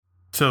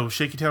So,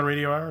 Shaky Town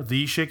Radio Hour,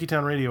 the Shaky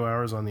Town Radio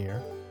Hour is on the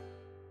air.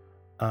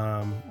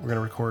 We're going to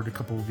record a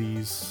couple of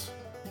these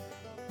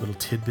little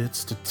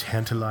tidbits to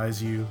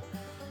tantalize you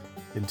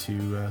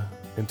into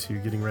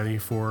getting ready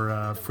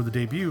for the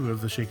debut of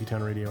the Shaky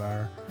Town Radio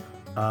Hour,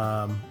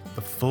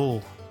 the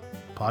full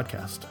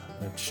podcast,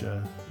 which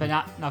but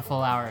not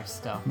full hour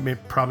still. May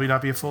probably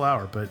not be a full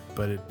hour, but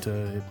it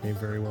may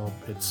very well.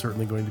 It's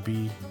certainly going to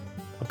be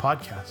a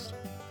podcast.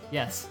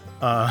 Yes.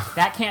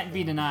 That can't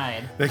be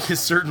denied. That is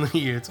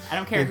certainly it. I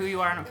don't care who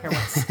you are. I don't care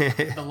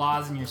what the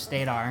laws in your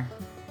state are.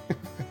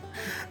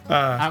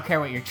 I don't care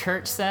what your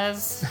church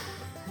says.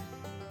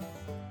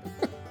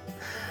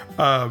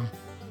 Yeah,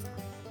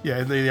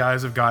 in the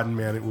eyes of God and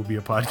man, it will be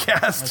a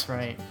podcast. That's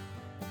right.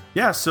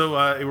 Yeah, so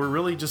we're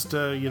really just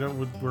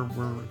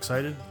we're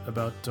excited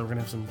about. We're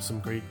gonna have some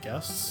great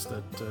guests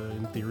that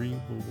in theory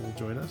will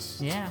join us.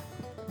 Yeah.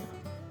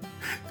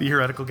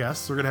 Theoretical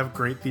guests. We're gonna have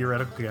great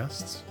theoretical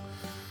guests.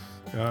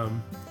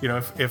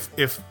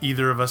 If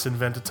either of us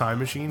invent a time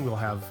machine, we'll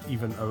have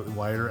even a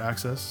wider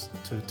access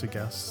to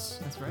guests.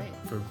 That's right.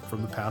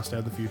 From the past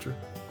and the future.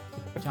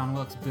 John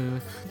Wilkes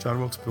Booth. John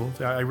Wilkes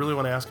Booth. I really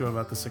want to ask him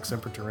about the Sic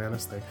Semper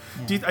Tyrannis thing.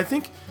 Yeah. I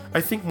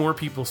think more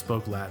people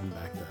spoke Latin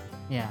back then.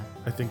 Yeah.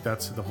 I think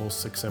that's the whole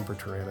Sic Semper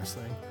Tyrannis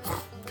thing.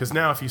 Because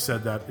now, if you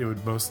said that, it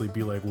would mostly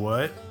be like,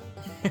 what?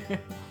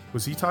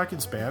 Was he talking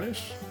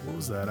Spanish? What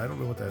was that? I don't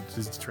know what that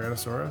is.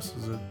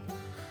 Tyrannosaurus?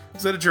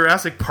 Is that a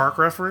Jurassic Park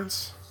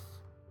reference?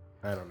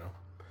 I don't know.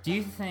 Do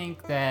you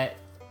think that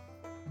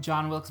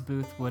John Wilkes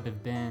Booth would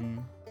have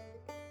been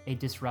a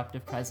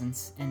disruptive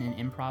presence in an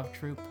improv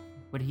troupe?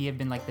 Would he have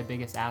been like the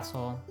biggest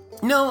asshole?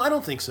 No, I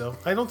don't think so.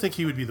 I don't think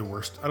he would be the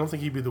worst. I don't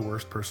think he'd be the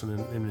worst person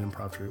in an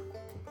improv troupe.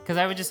 Because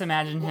I would just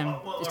imagine him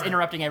just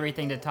interrupting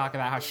everything to talk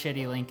about how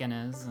shitty Lincoln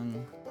is.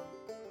 And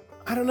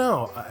I don't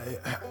know. I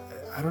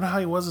don't know how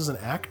he was as an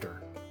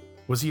actor.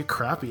 Was he a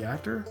crappy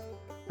actor?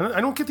 I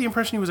don't get the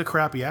impression he was a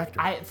crappy actor.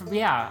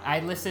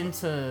 I listened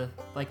to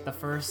like the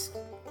first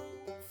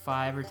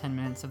 5 or 10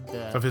 minutes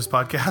of his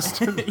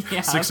podcast.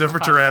 Yeah, Sic Semper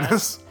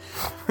Tyrannis.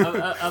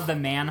 of the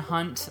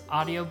Manhunt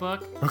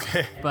audiobook.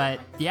 Okay. But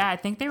yeah, I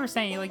think they were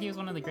saying like he was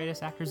one of the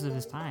greatest actors of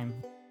his time.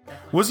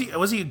 Was he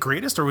a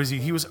greatest, or was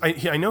he was?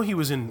 I know he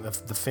was in the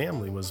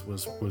Family was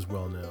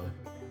well known.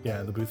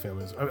 Yeah, the Booth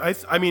family. I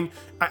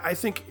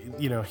think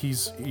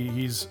he's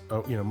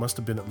must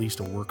have been at least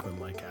a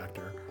workman-like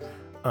actor.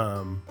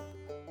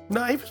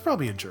 No, he was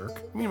probably a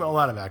jerk. I mean, a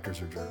lot of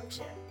actors are jerks.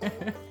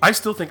 I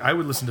still think I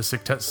would listen to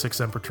Sic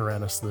Semper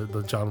Tyrannis,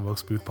 the John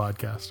Wilkes Booth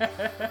podcast.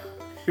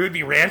 It would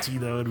be ranty,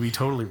 though. It would be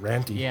totally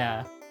ranty.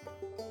 Yeah.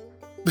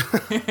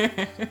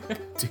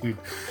 Dude.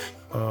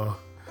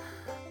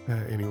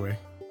 Anyway.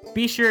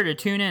 Be sure to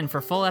tune in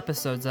for full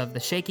episodes of the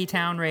Shaky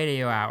Town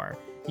Radio Hour.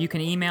 You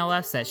can email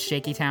us at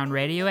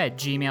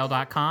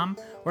shakytownradio@gmail.com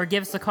or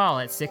give us a call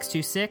at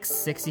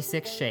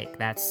 626-66-SHAKE.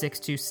 That's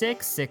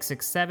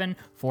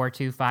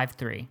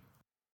 626-667-4253.